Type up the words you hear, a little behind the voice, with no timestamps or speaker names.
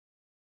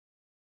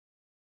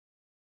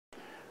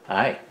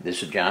Hi,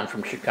 this is John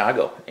from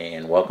Chicago,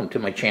 and welcome to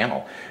my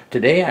channel.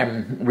 Today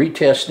I'm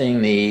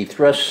retesting the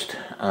thrust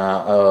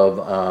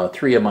of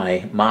three of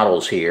my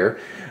models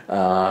here.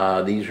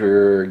 These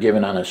were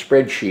given on a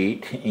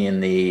spreadsheet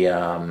in the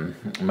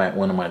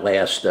one of my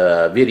last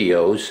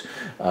videos,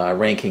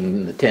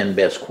 ranking the 10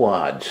 best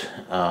quads,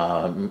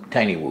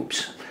 tiny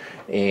whoops.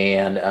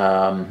 And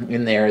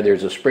in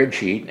there's a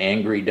spreadsheet.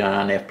 Angry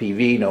Don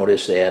FPV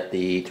noticed that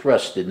the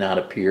thrust did not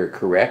appear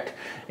correct,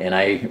 and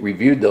I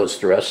reviewed those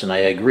thrusts and I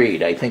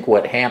agreed. I think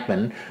what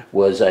happened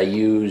was I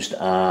used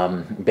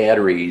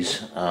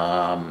batteries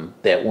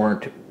that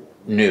weren't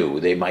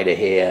new. They might have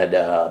had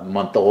a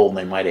month old, and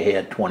they might have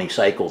had 20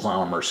 cycles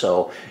on them or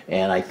so,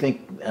 and I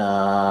think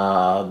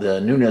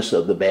the newness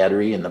of the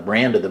battery and the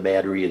brand of the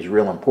battery is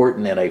real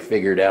important, that I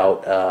figured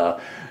out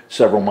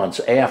several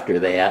months after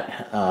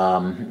that.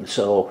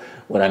 So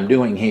what I'm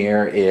doing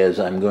here is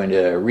I'm going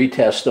to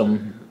retest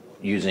them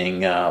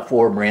using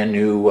 4 brand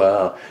new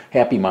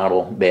Happy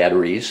Model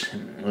batteries,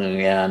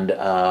 and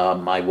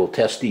I will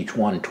test each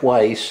one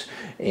twice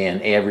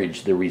and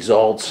average the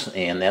results,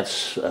 and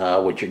that's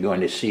what you're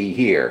going to see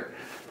here.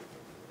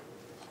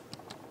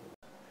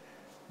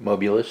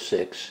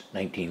 Mobula6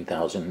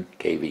 19,000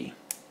 kV.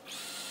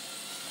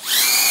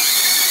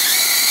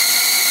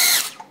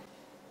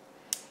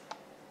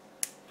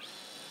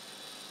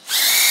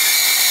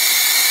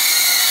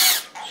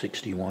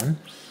 '61,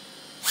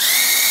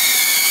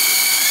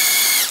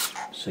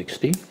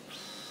 60, 62.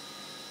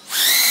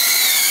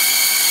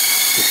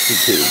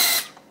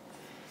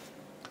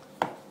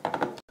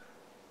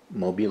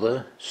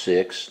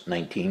 Mobula6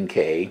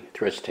 19K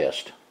thrust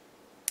test.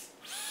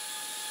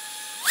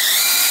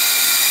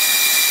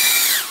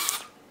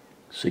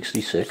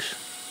 66,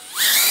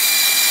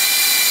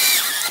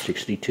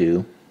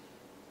 62,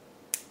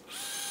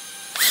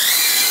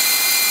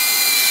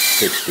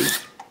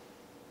 60.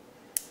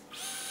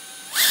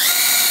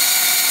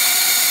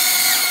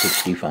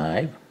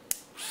 65,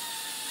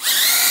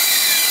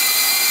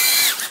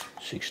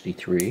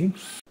 63,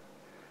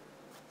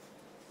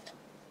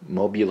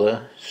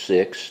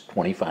 Mobula6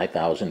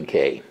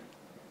 25,000K,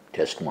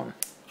 test 1.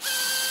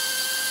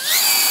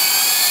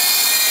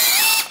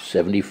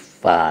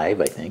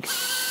 75, I think.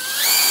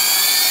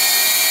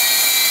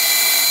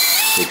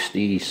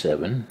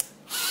 67.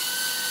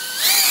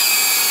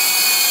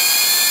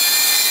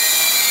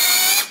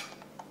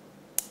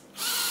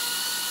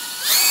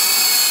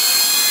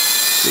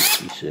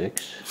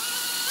 66,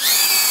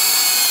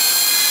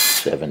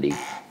 70,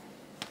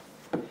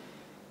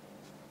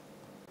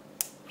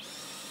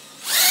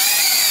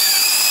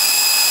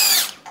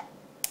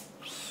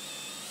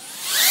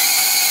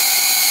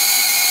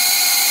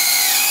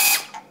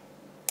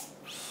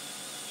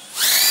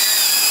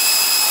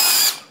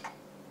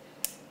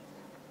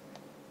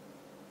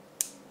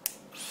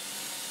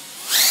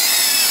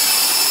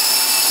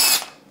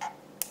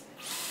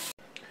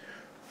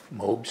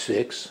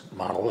 6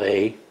 Model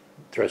A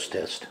thrust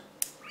test.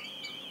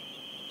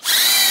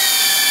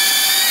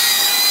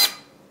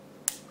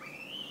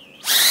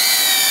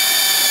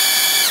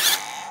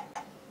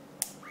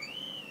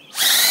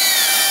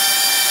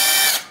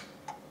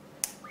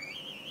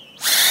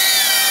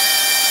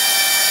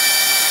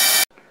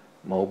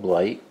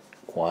 'Light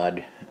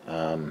Quad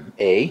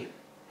A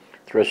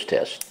thrust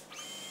test.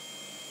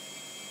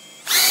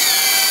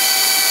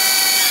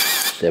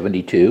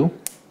 72,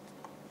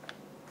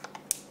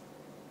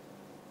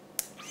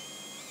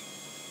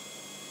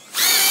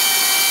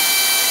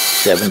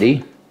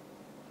 70,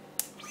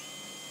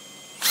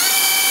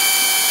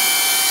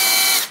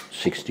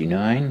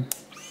 69, 'Light.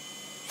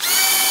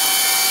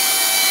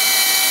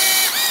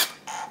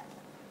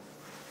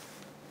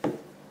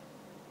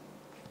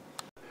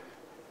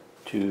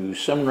 To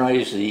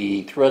summarize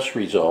the thrust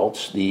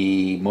results,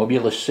 the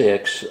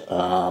Mobula6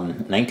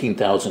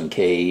 19,000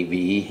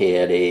 kV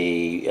had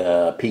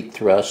a peak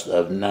thrust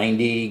of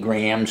 90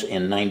 grams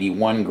and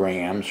 91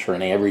 grams for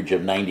an average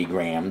of 90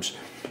 grams,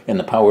 and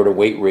the power to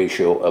weight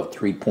ratio of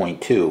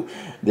 3.2.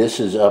 This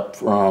is up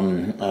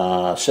from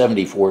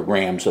 74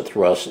 grams of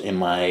thrust in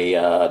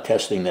my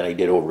testing that I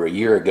did over a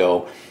year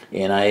ago,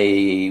 and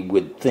I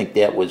would think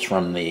that was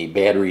from the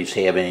batteries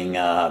having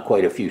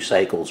quite a few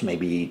cycles,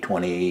 maybe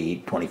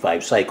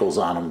 20-25 cycles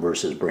on them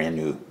versus brand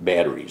new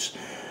batteries.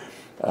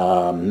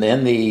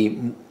 Then the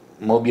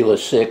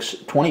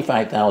Mobula6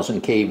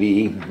 25,000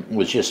 kV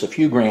was just a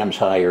few grams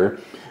higher.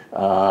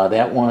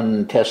 That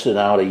one tested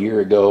out a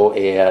year ago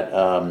at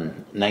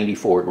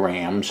 94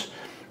 grams,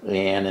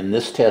 and in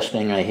this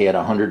testing I had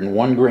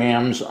 101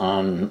 grams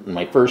on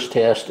my first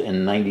test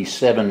and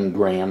 97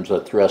 grams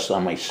of thrust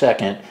on my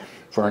second,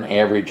 for an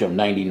average of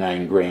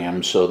 99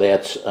 grams. So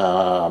that's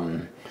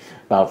about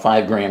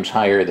 5 grams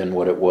higher than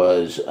what it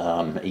was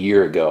a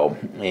year ago,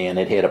 and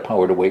it had a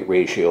power to weight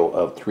ratio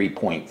of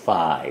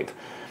 3.5.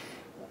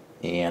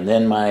 And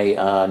then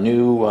my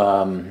new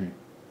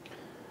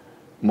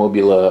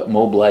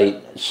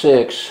MobLite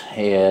 6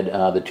 had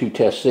the 2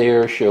 tests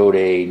there, showed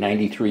a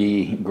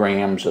 93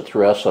 grams of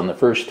thrust on the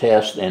first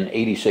test and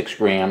 86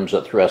 grams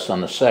of thrust on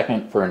the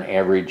second, for an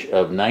average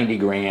of 90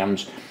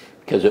 grams,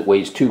 because it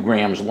weighs 2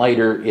 grams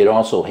lighter, it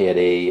also had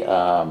a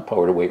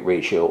power to weight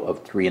ratio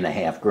of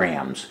 3.5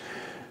 grams.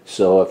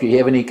 So if you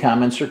have any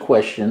comments or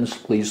questions,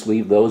 please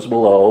leave those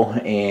below.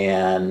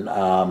 And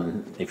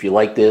if you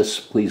like this,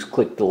 please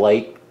click the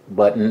like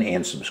button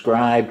and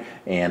subscribe.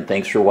 And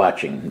thanks for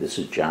watching. This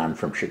is John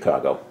from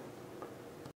Chicago.